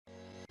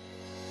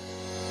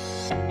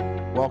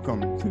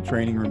Welcome to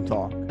Training Room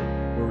Talk,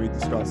 where we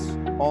discuss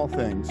all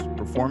things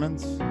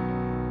performance,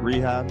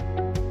 rehab,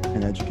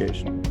 and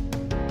education.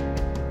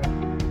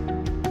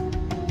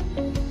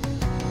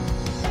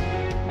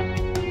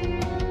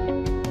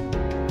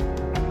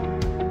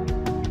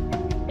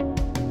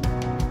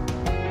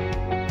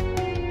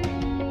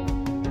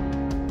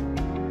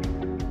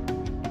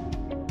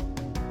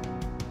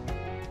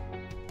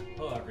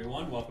 Hello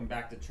everyone, welcome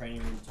back to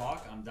Training Room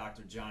Talk. I'm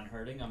Dr. John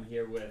Herding. I'm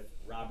here with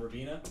Rob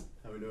Rabina.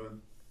 How we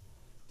doing?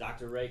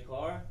 Dr. Ray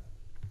Carr.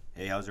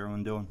 Hey, how's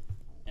everyone doing?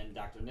 And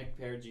Dr. Nick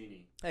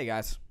Perugini. Hey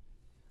guys.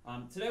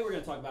 Today we're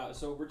going to talk about,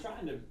 so we're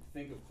trying to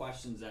think of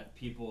questions that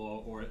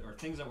people or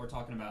things that we're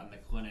talking about in the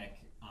clinic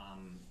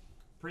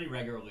pretty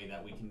regularly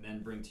that we can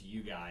then bring to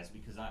you guys,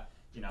 because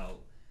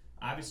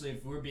obviously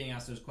if we're being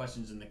asked those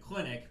questions in the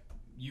clinic,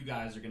 you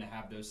guys are going to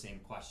have those same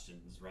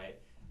questions, right?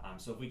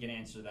 So if we can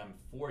answer them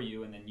for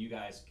you, and then you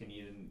guys can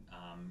even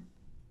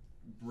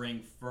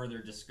bring further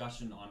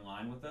discussion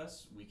online with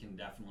us, we can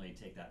definitely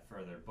take that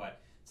further.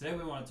 But today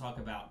we want to talk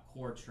about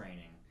core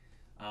training.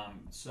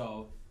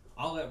 So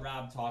I'll let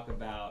Rob talk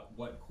about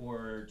what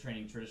core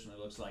training traditionally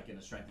looks like in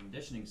a strength and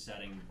conditioning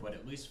setting, but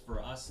at least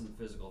for us in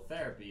physical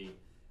therapy,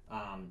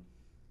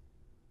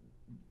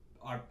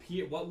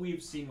 what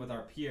we've seen with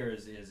our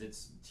peers is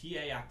it's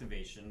TA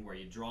activation, where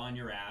you draw on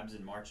your abs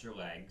and march your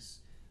legs,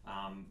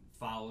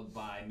 followed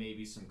by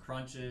maybe some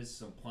crunches,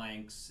 some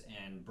planks,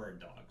 and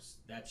bird dogs.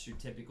 That's your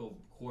typical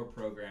core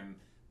program,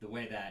 the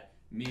way that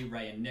me,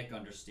 Ray, and Nick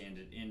understand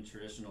it in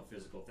traditional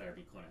physical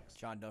therapy clinics.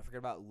 John, don't forget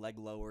about leg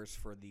lowers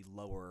for the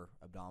lower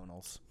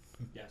abdominals.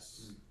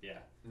 Yes, yeah.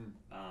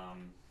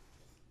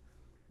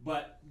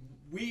 But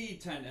we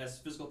tend, as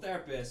physical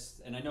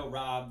therapists, and I know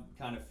Rob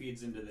kind of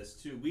feeds into this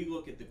too, we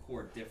look at the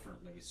core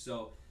differently.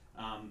 So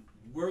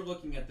we're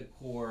looking at the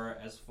core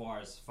as far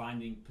as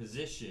finding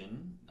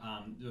position.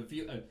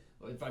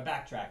 If I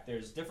backtrack,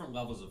 there's different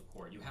levels of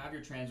core. You have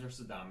your transverse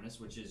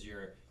abdominis, which is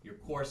your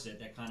corset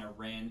that kind of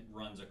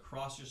runs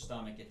across your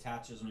stomach,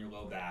 attaches on your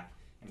low back,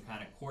 and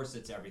kind of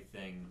corsets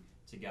everything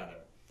together.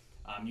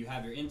 You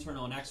have your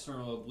internal and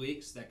external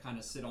obliques that kind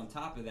of sit on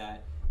top of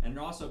that, and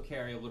also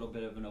carry a little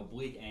bit of an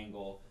oblique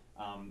angle.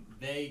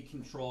 They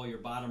control your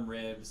bottom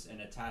ribs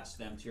and attach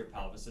them to your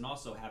pelvis, and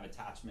also have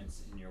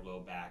attachments in your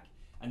low back.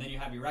 And then you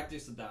have your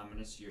rectus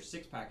abdominis, your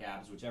six-pack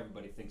abs, which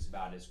everybody thinks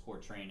about as core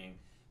training,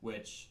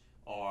 which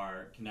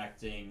are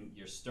connecting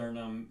your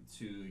sternum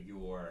to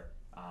your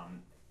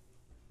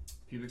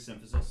pubic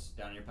symphysis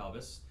down your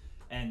pelvis.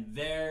 And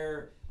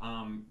they're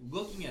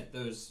looking at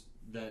those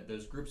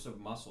groups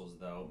of muscles,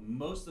 though.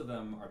 Most of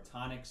them are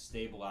tonic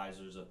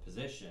stabilizers of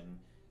position,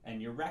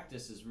 and your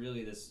rectus is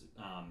really this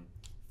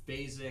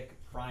phasic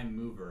prime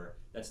mover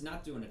that's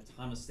not doing a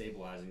ton of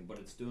stabilizing, but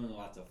it's doing a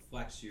lot to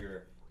flex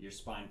your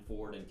spine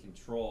forward and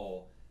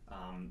control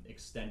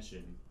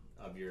extension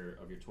of your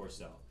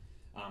torso.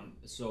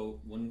 So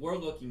when we're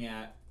looking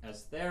at,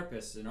 as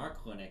therapists in our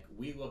clinic,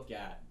 we look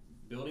at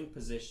building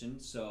position,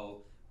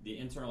 so the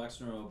internal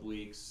external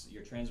obliques,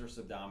 your transverse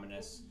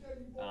abdominis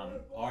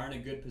are in a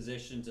good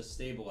position to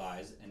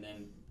stabilize, and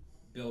then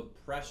build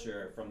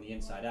pressure from the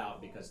inside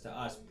out, because to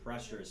us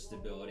pressure is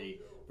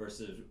stability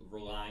versus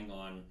relying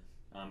on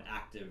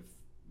active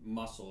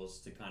muscles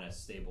to kind of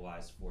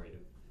stabilize for you.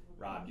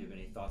 Rob, do you have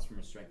any thoughts from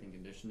a strength and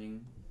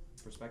conditioning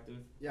perspective?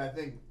 Yeah, I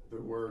think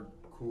the word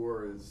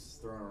core is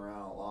thrown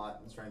around a lot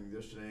in strength and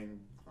conditioning.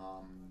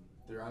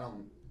 I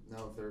don't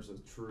know if there's a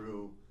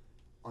true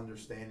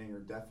understanding or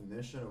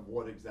definition of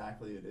what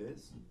exactly it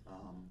is.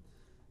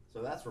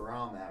 So that's where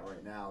I'm at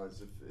right now,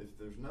 is if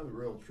there's no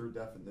real true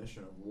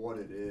definition of what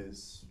it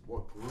is,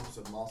 what groups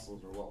of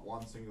muscles or what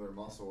one singular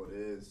muscle it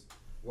is,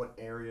 what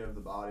area of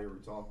the body are we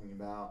talking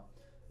about.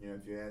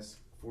 If you ask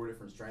 4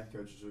 different strength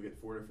coaches, you'll get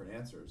 4 different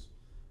answers.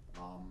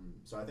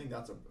 So I think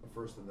that's a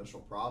first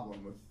initial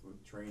problem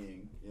with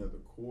training, the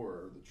core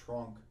or the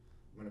trunk.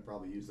 I'm going to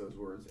probably use those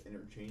words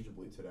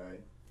interchangeably today.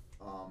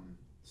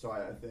 So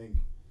I think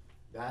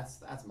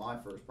that's my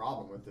first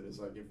problem with it, is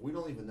like, if we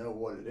don't even know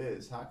what it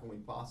is, how can we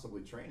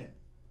possibly train it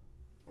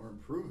or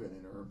improve it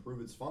or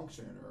improve its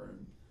function or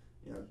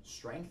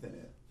strengthen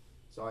it?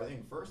 So I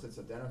think first it's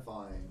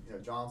identifying,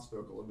 John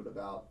spoke a little bit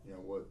about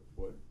what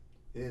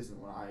his and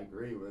what I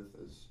agree with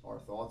is our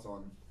thoughts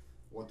on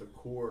what the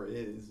core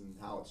is and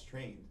how it's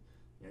trained.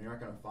 You're not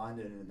going to find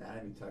it in an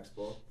anatomy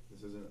textbook.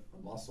 This isn't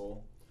a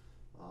muscle.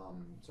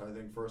 So I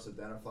think first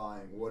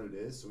identifying what it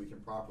is so we can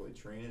properly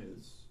train it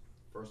is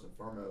first and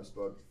foremost.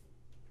 But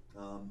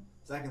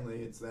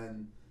secondly, it's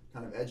then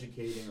kind of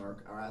educating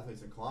our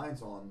athletes and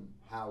clients on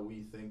how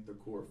we think the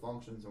core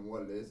functions and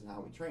what it is and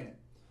how we train it.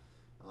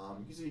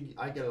 Because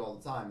I get it all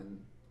the time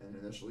in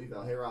initial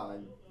eval. Hey Rob,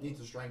 I need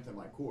to strengthen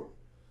my core.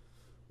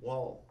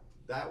 Well,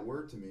 that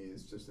word to me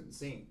is just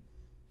insane.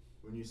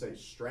 When you say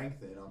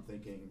strengthen, I'm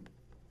thinking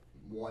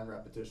 1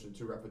 repetition,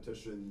 2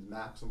 repetitions,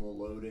 maximal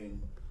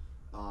loading.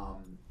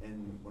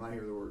 And when I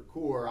hear the word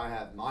core, I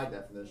have my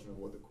definition of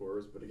what the core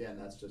is. But again,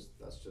 that's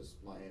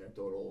just my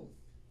anecdotal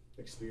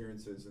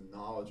experiences and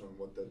knowledge on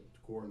what the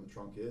core and the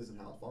trunk is and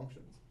how it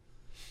functions.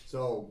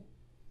 So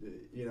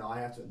I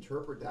have to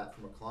interpret that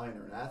from a client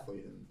or an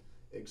athlete and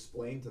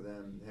explain to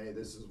them, hey,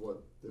 this is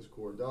what this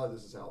core does,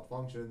 this is how it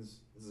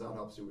functions, this is how it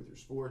helps you with your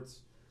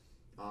sports.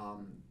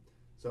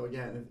 So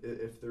again,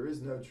 if there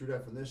is no true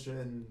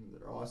definition,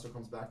 it also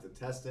comes back to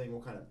testing.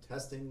 What kind of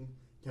testing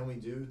can we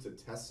do to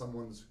test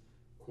someone's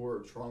core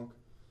or trunk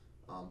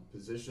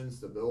position,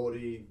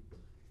 stability,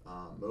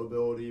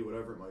 mobility,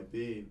 whatever it might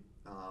be.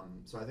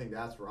 So I think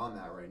that's where I'm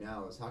at right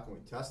now, is how can we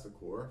test the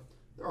core?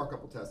 There are a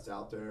couple tests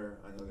out there.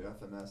 I know the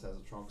FMS has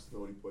a trunk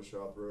stability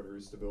push-up,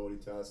 rotary stability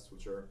tests,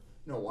 which are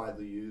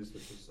widely used,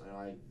 which is,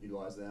 I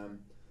utilize them.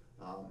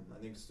 I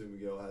think Stu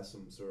McGill has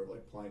some sort of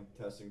like plank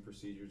testing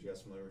procedures. You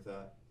guys familiar with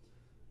that?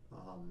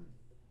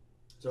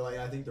 So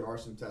I think there are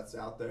some tests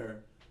out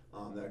there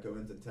that go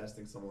into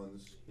testing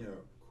someone's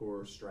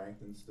core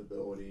strength and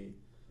stability.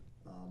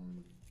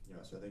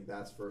 So I think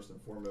that's first and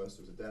foremost,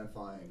 is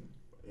identifying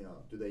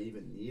do they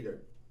even need a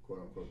quote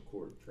unquote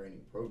core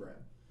training program.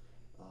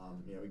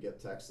 We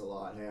get texts a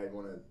lot, hey, I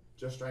want to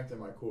just strengthen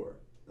my core,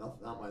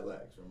 not my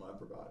legs or my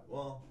upper body.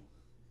 Well,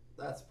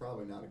 that's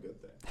probably not a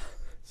good thing.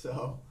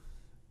 So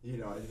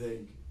I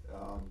think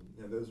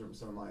those are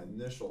some of my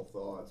initial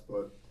thoughts,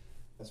 but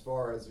as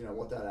far as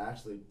what that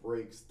actually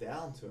breaks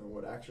down to and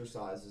what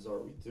exercises are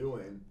we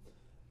doing,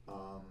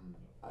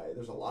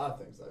 there's a lot of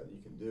things that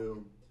you can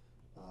do.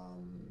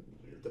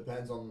 It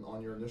depends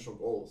on your initial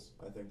goals.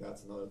 I think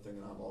that's another thing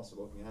that I'm also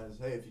looking at is,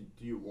 hey,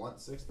 do you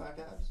want six-pack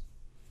abs,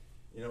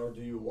 or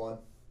do you want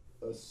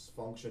a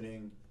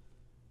functioning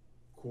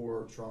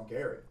core trunk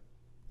area?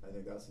 I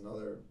think that's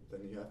another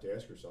thing you have to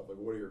ask yourself, like,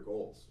 what are your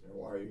goals?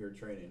 Why are you here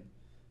training?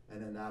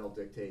 And then that'll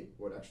dictate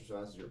what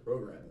exercises you're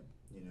programming,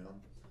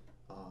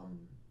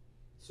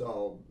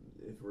 So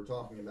if we're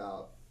talking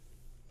about,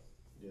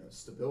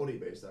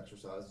 stability-based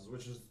exercises,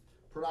 which is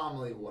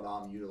predominantly what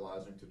I'm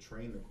utilizing to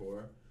train the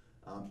core,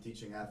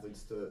 teaching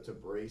athletes to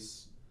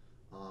brace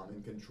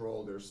and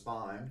control their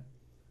spine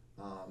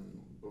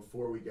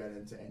before we get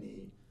into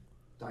any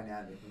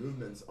dynamic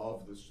movements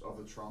of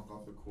the trunk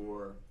of the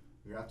core.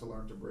 You have to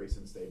learn to brace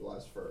and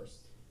stabilize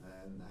first,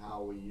 and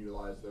how we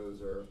utilize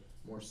those are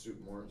more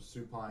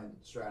supine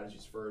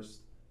strategies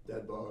first,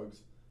 dead bugs,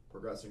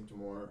 progressing to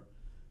more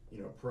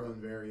prone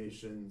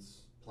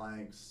variations,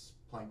 plank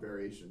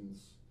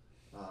variations,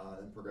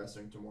 and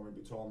progressing to more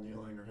maybe tall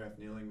kneeling or half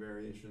kneeling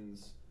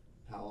variations,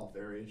 Palloff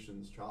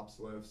variations, chops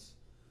lifts.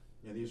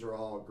 These are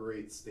all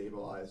great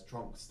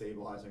trunk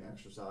stabilizing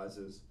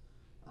exercises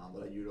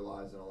that I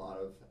utilize in a lot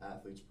of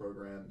athletes'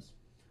 programs.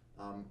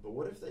 But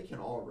what if they can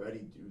already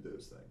do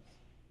those things?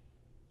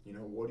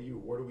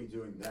 What are we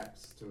doing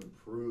next to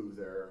improve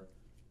their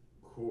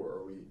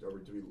core?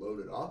 Do we load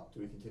it up?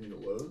 Do we continue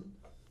to load?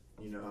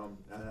 And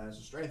as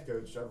a strength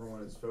coach,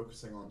 everyone is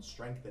focusing on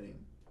strengthening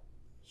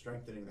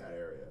that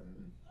area.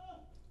 And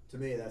to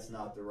me, that's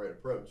not the right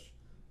approach.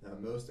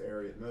 Most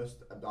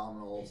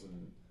abdominals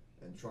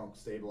and trunk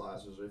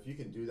stabilizers, if you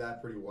can do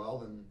that pretty well,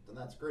 then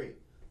that's great.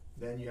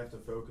 Then you have to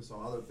focus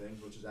on other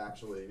things, which is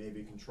actually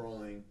maybe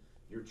controlling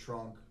your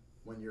trunk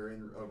when you're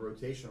in a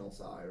rotational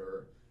side,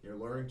 or you're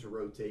learning to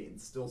rotate and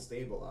still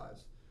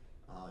stabilize.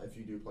 If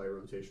you do play a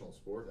rotational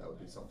sport, that would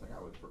be something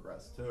I would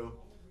progress to.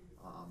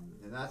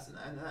 And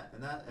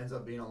that ends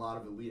up being a lot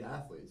of elite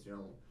athletes.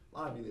 A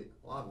lot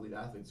of elite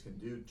athletes can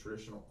do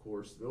traditional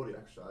core stability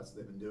exercises.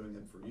 They've been doing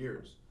them for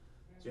years.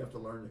 So you have to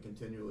learn to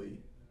continually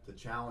to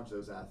challenge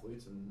those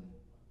athletes and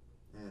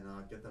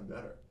get them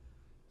better.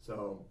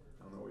 So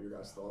I don't know what your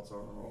guys' thoughts are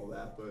on all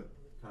that, but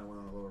kind of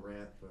went on a little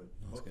rant. But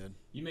That's good.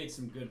 You made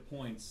some good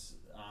points.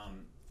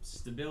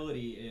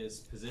 Stability is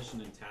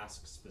position and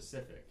task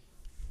specific,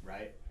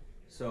 right?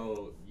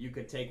 So you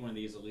could take one of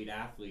these elite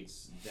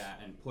athletes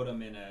and put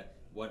them in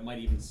what might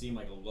even seem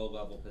like a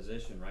low-level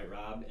position, right,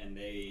 Rob? And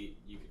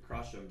you could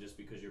crush them just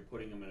because you're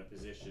putting them in a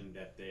position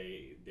that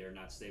they're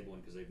not stable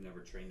in because they've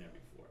never trained there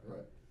before.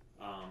 Right.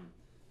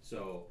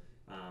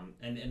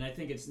 And I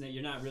think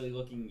you're not really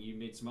looking. You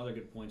made some other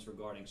good points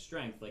regarding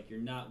strength. Like, you're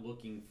not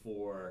looking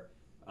for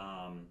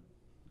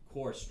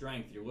core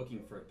strength. You're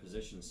looking for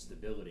position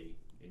stability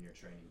in your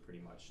training,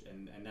 pretty much,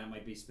 and that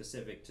might be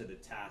specific to the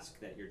task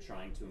that you're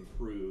trying to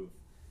improve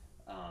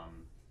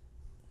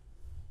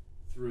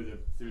through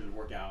the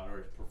workout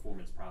or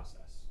performance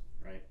process,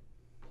 right?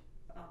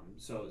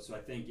 So I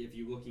think if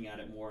you're looking at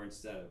it more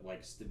instead of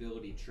like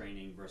stability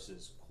training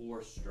versus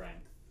core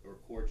strength or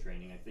core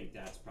training, I think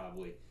that's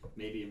probably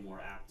maybe a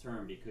more apt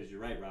term, because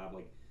you're right, Rob.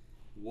 Like,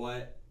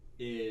 what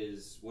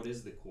is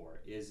the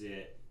core? Is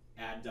it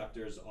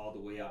adductors all the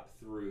way up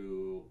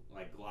through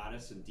like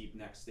glottis and deep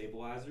neck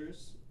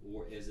stabilizers,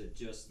 or is it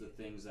just the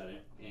things that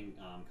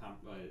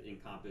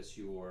encompass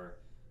your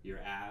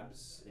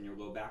abs and your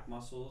low back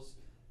muscles?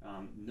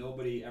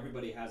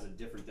 Everybody has a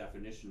different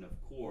definition of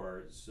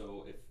core.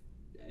 So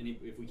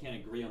if we can't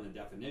agree on the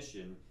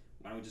definition,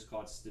 why don't we just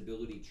call it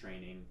stability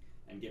training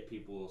and get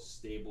people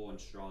stable and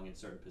strong in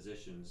certain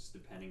positions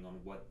depending on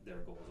what their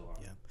goals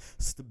are? Yeah,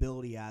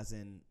 stability as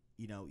in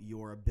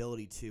your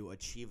ability to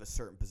achieve a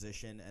certain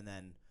position and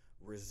then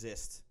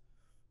resist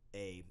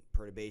a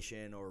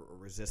perturbation or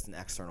resist an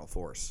external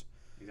force.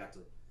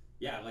 Exactly.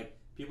 Yeah, like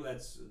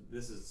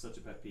this is such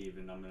a pet peeve,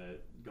 and I'm gonna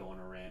go on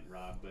a rant,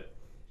 Rob, but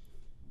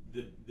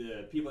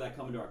the people that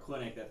come into our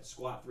clinic that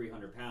squat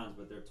 300 pounds,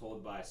 but they're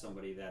told by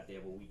somebody that they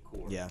have a weak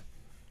core. Yeah.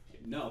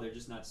 No, they're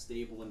just not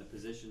stable in the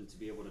position to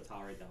be able to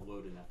tolerate that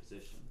load in that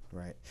position.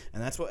 Right.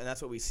 And that's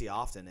what we see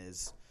often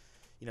is,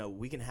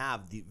 we can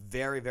have the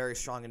very, very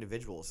strong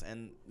individuals,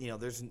 and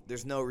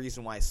there's no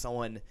reason why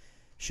someone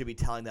should be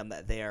telling them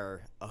that they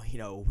are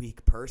a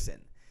weak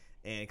person.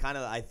 And kind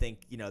of, I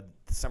think, to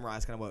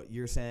summarize kind of what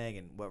you're saying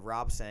and what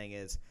Rob's saying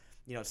is,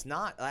 it's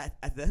not,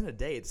 at the end of the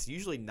day, it's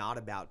usually not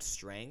about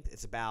strength.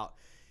 It's about,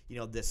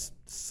 this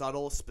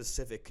subtle,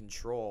 specific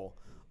control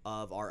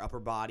of our upper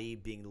body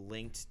being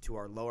linked to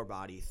our lower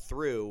body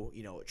through,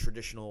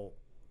 traditional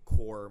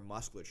core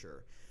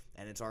musculature.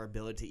 And it's our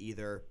ability to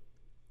either,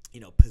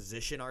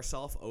 position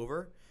ourselves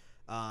over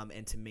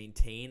and to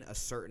maintain a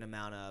certain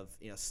amount of,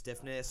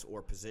 stiffness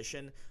or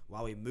position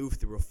while we move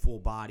through a full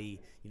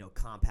body,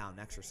 compound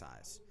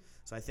exercise.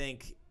 So I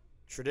think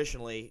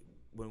traditionally,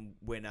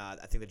 when I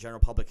think the general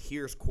public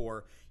hears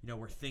core,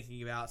 we're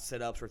thinking about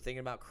sit-ups, we're thinking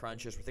about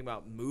crunches, we're thinking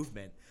about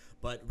movement.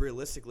 But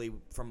realistically,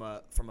 from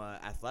a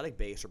athletic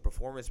base or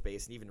performance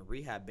base and even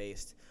rehab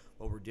based,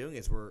 what we're doing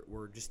is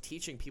we're just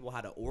teaching people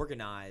how to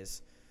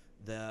organize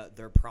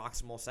their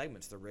proximal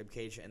segments, their rib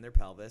cage and their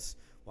pelvis,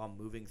 while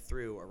moving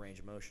through a range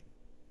of motion.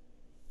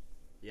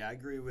 Yeah, I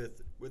agree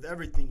with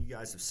everything you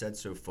guys have said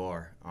so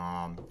far.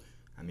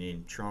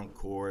 Trunk,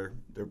 core,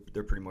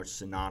 they're pretty much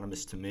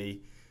synonymous to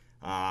me.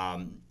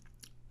 And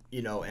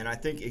I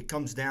think it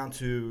comes down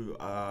to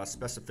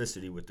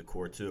specificity with the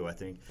core too. I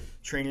think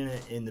training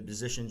it in the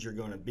positions you're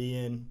going to be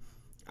in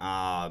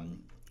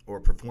or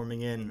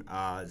performing in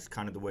is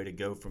kind of the way to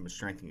go from a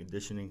strength and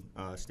conditioning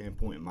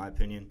standpoint, in my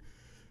opinion.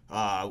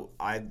 I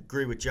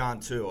agree with John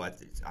too. I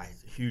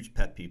huge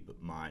pet peeve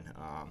of mine.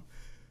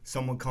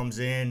 Someone comes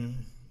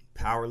in,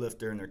 power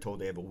lifter, and they're told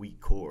they have a weak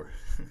core.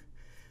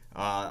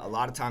 A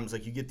lot of times,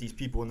 you get these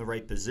people in the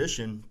right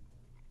position.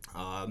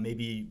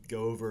 Maybe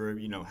go over,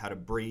 how to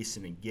brace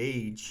and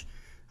engage,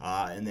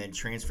 and then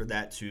transfer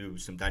that to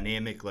some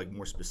dynamic,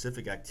 more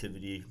specific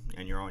activity,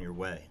 and you're on your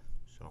way.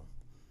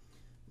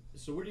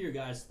 So what are your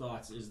guys'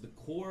 thoughts? Is the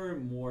core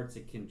more to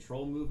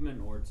control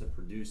movement or to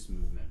produce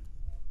movement?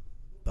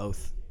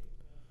 Both.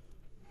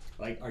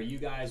 Are you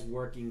guys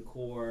working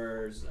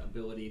core's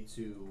ability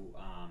to,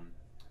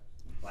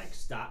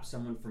 stop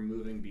someone from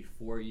moving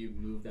before you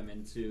move them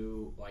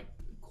into,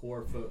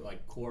 core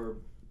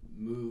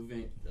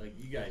moving,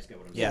 you guys get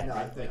what I'm saying? No,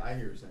 right? I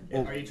hear you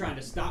saying. Are you trying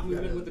to stop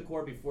movement with the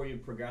core before you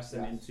progress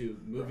them into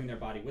moving their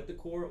body with the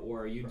core,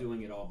 or are you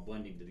doing it all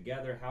blending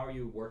together? How are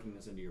you working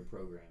this into your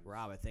program?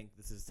 Rob, I think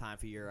this is time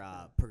for your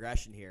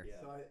progression here.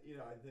 So I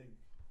think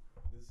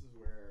this is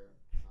where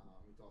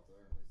we talked to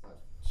Aaron.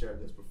 I've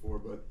shared this before,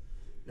 but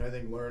I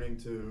think learning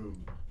to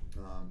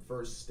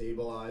first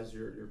stabilize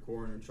your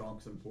core and your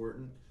trunk is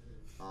important.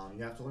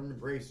 You have to learn to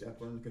brace. You have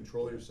to learn to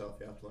control yourself.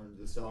 You have to learn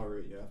to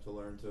decelerate. You have to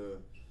learn to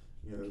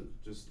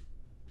just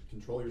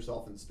control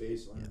yourself in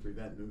space, learn to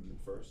prevent movement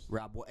first.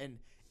 Rob, and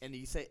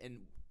you say,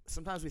 and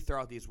sometimes we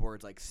throw out these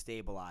words like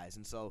stabilize,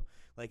 and so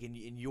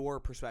in your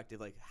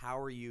perspective, how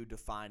are you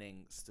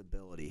defining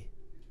stability?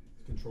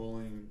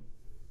 Controlling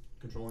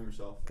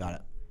yourself. Got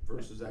it.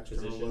 Versus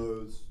external Position.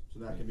 loads. So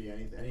that can be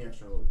anything, any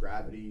external load,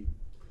 gravity,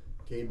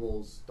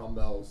 cables,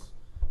 dumbbells.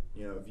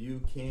 If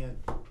you can't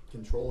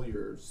control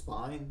your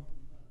spine,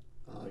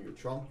 your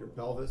trunk, your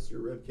pelvis,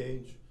 your rib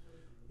cage,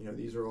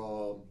 these are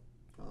all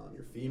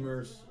your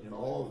femurs.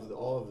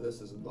 All of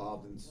this is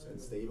involved in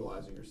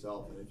stabilizing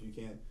yourself. And if you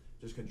can't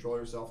just control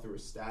yourself through a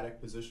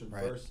static position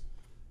first,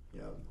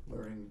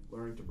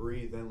 learning to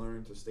breathe, then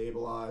learning to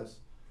stabilize,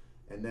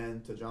 and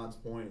then to John's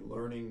point,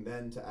 learning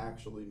then to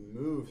actually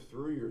move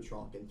through your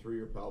trunk and through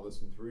your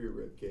pelvis and through your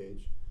rib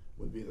cage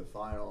would be the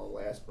final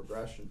last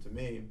progression to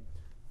me.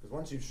 Because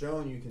once you've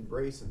shown you can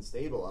brace and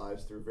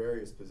stabilize through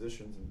various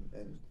positions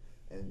and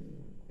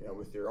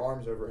with your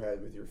arms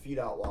overhead, with your feet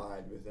out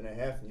wide, within a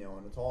half kneel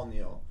and a tall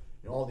kneel,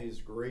 all these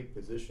great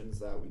positions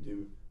that we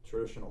do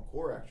traditional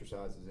core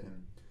exercises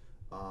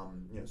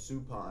in,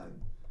 supine,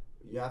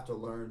 you have to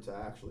learn to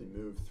actually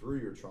move through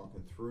your trunk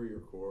and through your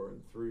core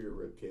and through your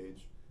rib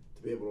cage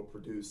to be able to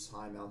produce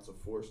high amounts of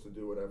force to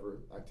do whatever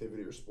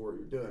activity or sport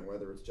you're doing,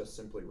 whether it's just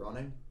simply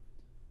running,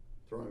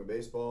 throwing a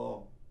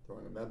baseball,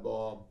 throwing a med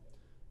ball,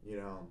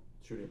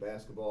 shooting a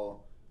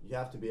basketball. You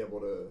have to be able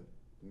to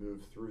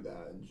move through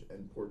that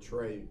and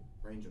portray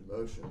range of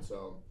motion.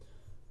 So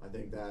I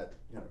think that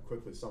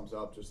quickly sums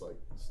up just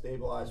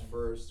stabilize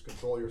first,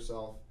 control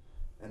yourself,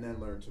 and then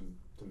learn to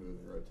move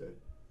and rotate.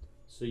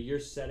 So you're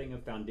setting a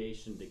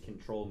foundation to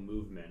control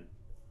movement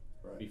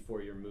Right.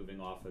 before you're moving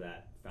off of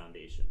that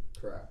foundation.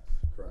 Correct.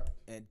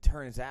 And it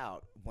turns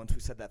out, once we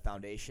set that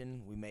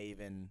foundation, we may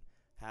even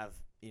have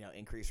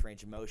increased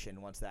range of motion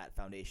once that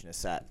foundation is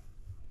set.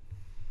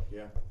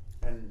 Yeah,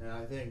 and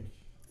I think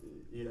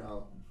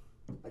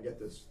I get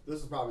this.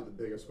 This is probably the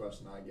biggest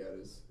question I get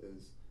is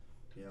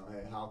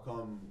hey, how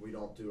come we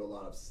don't do a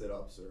lot of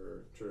sit-ups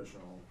or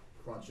traditional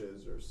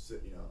crunches or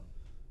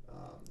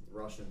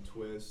Russian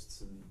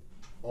twists and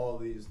all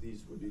these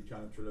would be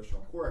kind of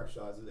traditional core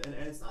exercises, and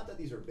it's not that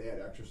these are bad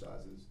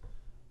exercises.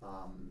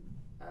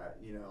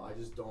 I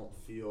just don't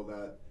feel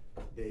that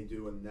they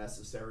do a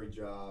necessary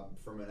job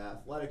from an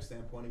athletic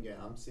standpoint. Again,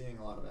 I'm seeing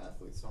a lot of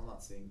athletes, so I'm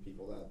not seeing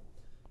people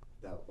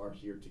that are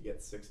here to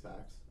get six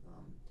packs.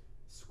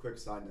 Quick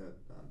side note: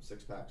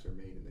 6 packs are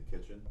made in the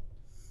kitchen,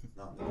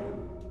 not in the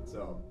gym.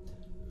 So,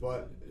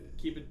 but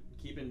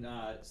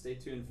Stay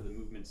tuned for the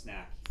movement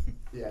snack.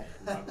 Yeah.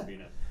 Rob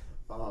Rubino.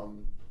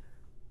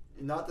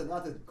 Not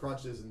the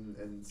crunches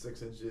and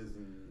 6 inches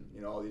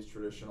and all these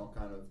traditional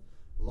kind of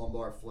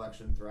lumbar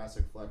flexion,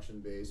 thoracic flexion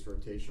based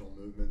rotational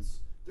movements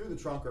through the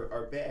trunk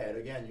are bad.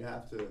 Again, you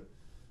have to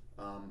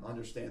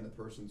understand the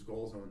person's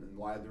goals and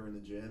why they're in the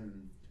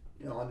gym,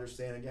 and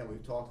understand. Again,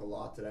 we've talked a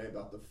lot today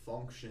about the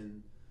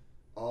function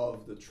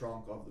of the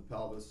trunk, of the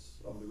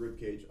pelvis, of the rib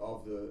cage,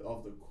 of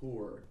the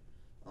core.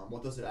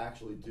 What does it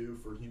actually do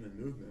for human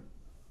movement?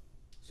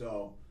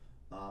 So,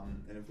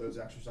 and if those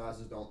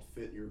exercises don't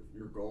fit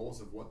your goals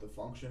of what the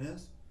function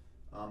is,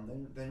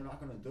 then you're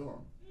not going to do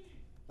them.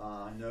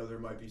 I know there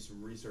might be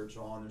some research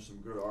there's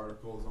some good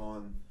articles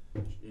on, I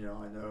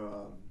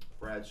know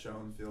Brad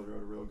Schoenfield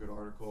wrote a real good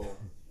article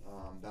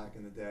back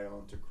in the day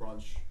on to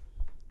crunch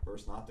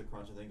versus not to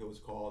crunch, I think it was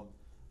called.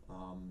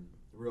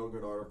 Real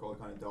good article. It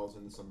kind of delves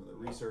into some of the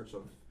research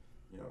of,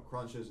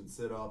 crunches and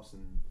sit-ups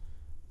and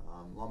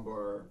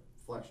lumbar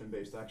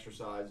flexion-based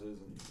exercises.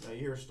 And you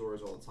hear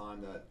stories all the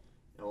time that,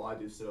 I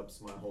do sit-ups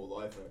my whole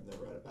life and I've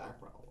never had a back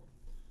problem.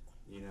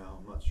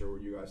 I'm not sure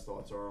what you guys'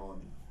 thoughts are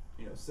on,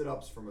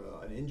 sit-ups from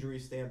an injury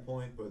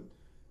standpoint, but,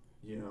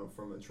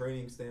 from a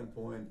training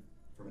standpoint,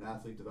 from an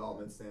athlete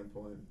development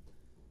standpoint.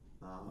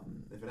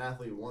 If an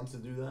athlete wants to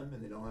do them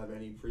and they don't have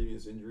any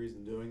previous injuries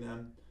in doing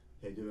them,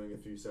 doing a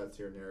few sets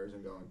here and there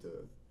isn't going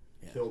to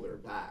kill their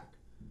back.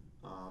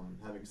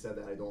 Having said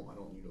that, I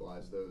don't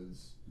utilize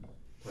those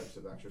types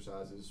of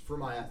exercises for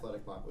my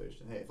athletic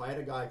population. Hey, if I had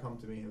a guy come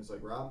to me and was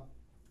like, Rob,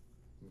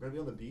 I'm going to be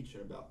on the beach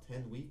in about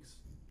 10 weeks.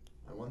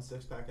 I won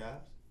 6-pack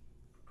abs.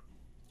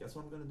 Guess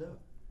what I'm going to do?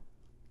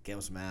 Give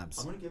him some abs.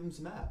 I'm going to give him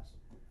some abs.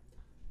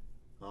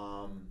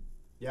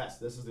 Yes,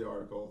 this is the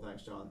article.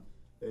 Thanks, John.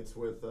 It's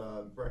with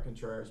Brett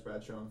Contreras,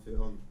 Brad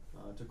Schoenfield,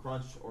 to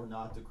crunch or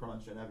not to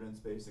crunch, an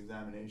evidence-based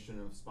examination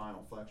of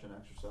spinal flexion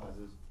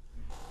exercises.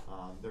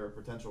 There are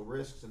potential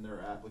risks in their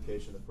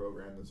application of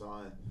program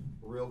design.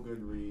 Real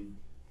good read.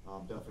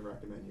 Definitely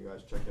recommend you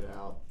guys check it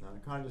out.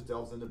 It kind of just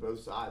delves into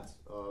both sides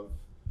of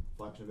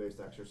flexion-based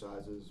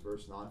exercises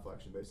versus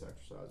non-flexion-based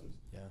exercises.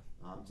 Yeah.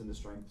 It's in the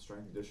Strength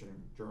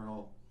Conditioning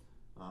Journal.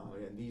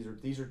 Again,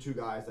 these are two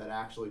guys that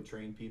actually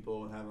train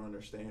people and have an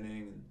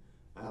understanding,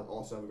 and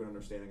also have a good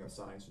understanding of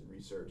science and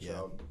research. Yeah.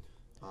 So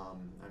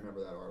I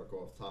remember that article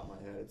off the top of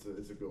my head.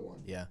 It's a good one.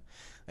 Yeah,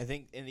 I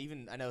think, and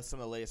even I know some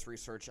of the latest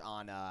research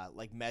on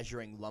like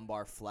measuring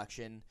lumbar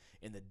flexion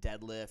in the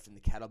deadlift and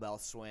the kettlebell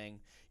swing.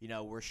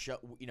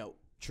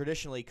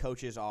 Traditionally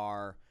coaches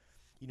are,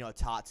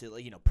 taught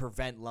to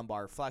prevent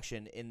lumbar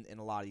flexion in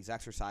a lot of these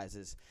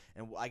exercises.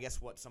 And I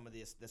guess what some of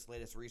this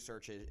latest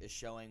research is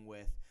showing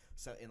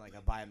in like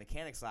a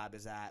biomechanics lab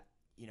is that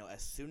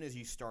as soon as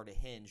you start a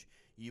hinge,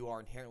 you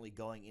are inherently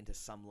going into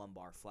some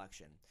lumbar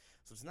flexion.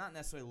 So it's not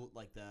necessarily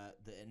like the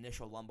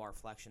initial lumbar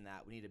flexion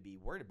that we need to be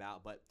worried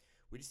about, but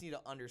we just need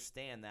to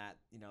understand that,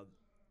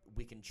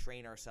 we can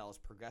train ourselves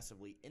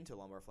progressively into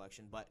lumbar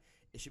flexion, but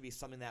it should be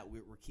something that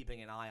we're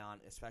keeping an eye on,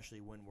 especially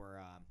when we're,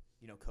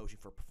 coaching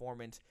for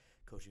performance,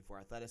 coaching for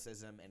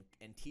athleticism,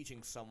 and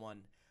teaching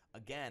someone,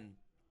 again,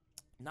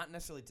 not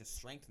necessarily to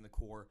strengthen the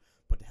core,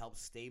 but to help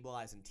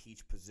stabilize and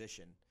teach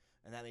position.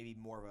 And that may be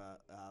more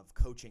of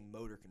coaching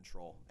motor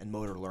control and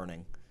motor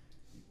learning.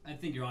 I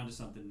think you're onto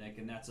something, Nick,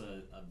 and that's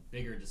a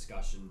bigger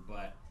discussion,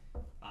 but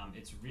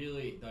it's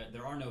really,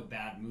 there are no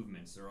bad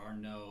movements. There are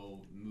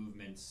no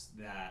movements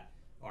that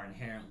are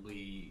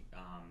inherently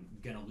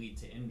going to lead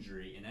to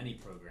injury in any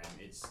program.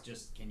 It's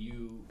just, can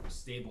you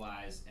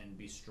stabilize and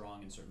be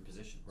strong in certain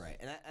positions? Right,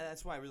 and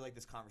that's why I really like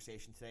this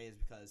conversation today, is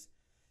because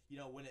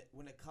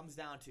when it comes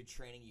down to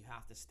training, you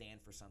have to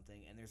stand for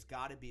something, and there's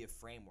got to be a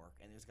framework,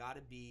 and there's got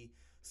to be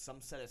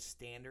some set of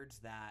standards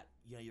that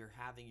you're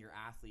having your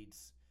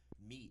athletes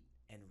meet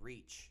and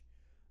reach,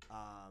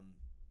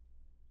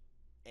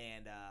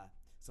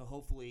 so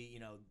hopefully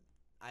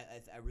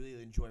I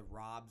really enjoy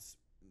Rob's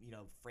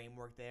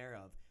framework there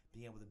of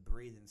being able to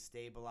breathe and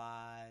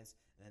stabilize,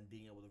 and then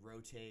being able to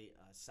rotate,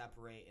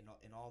 separate,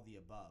 and all the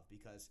above.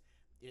 Because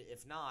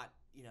if not,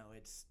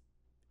 it's,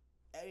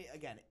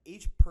 again,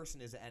 each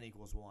person is N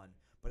equals 1,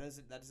 but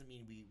that doesn't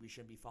mean we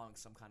shouldn't be following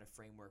some kind of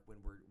framework when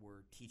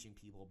we're teaching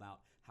people about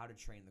how to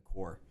train the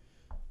core.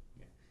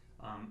 Yeah.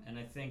 And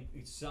I think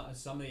some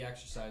of the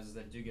exercises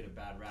that do get a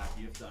bad rap,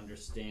 you have to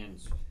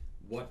understand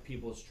what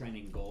people's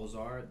training goals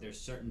are. There's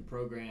certain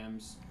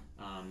programs,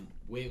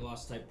 weight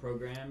loss type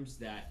programs,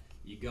 that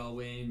you go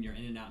in, you're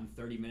in and out in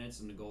 30 minutes,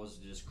 and the goal is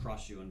to just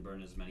crush you and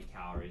burn as many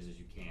calories as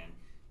you can.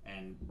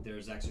 And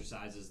there's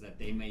exercises that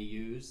they may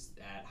use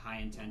at high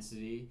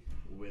intensity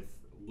with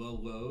low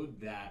load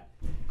that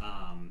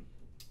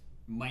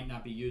might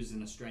not be used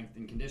in a strength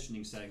and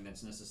conditioning setting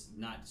that's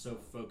not so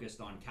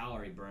focused on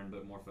calorie burn,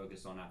 but more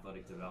focused on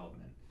athletic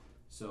development.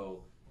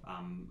 So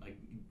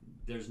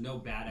there's no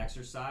bad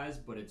exercise,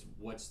 but it's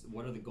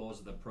what are the goals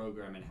of the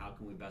program and how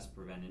can we best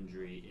prevent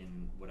injury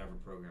in whatever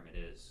program it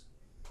is.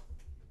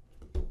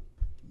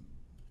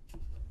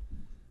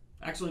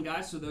 Excellent,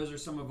 guys. So those are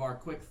some of our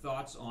quick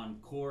thoughts on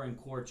core and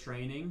core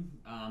training.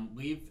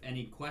 Leave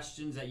any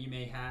questions that you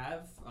may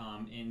have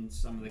in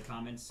some of the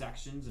comments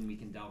sections, and we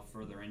can delve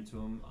further into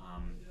them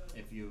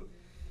if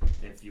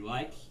you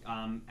like.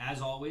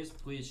 As always,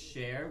 please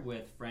share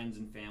with friends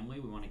and family.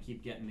 We want to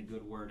keep getting the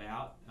good word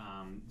out.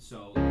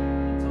 So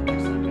until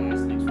next time,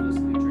 guys, thanks for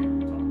listening to